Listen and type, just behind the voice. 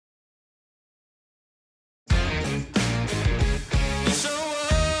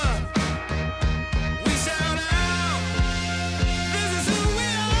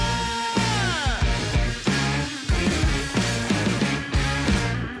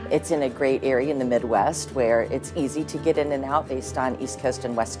It's in a great area in the Midwest where it's easy to get in and out based on East Coast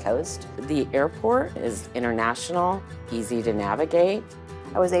and West Coast. The airport is international, easy to navigate.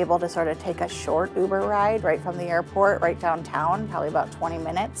 I was able to sort of take a short Uber ride right from the airport, right downtown, probably about 20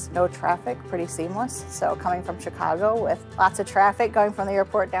 minutes. No traffic, pretty seamless. So coming from Chicago with lots of traffic going from the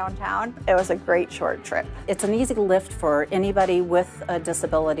airport downtown, it was a great short trip. It's an easy lift for anybody with a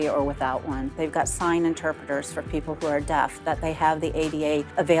disability or without one. They've got sign interpreters for people who are deaf, that they have the ADA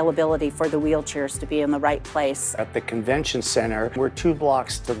availability for the wheelchairs to be in the right place. At the convention center, we're 2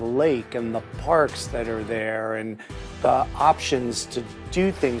 blocks to the lake and the parks that are there and the options to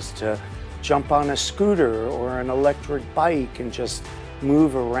do things, to jump on a scooter or an electric bike and just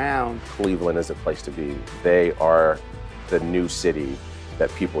move around. Cleveland is a place to be. They are the new city that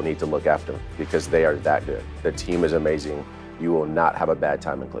people need to look after because they are that good. The team is amazing. You will not have a bad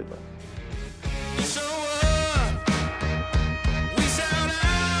time in Cleveland.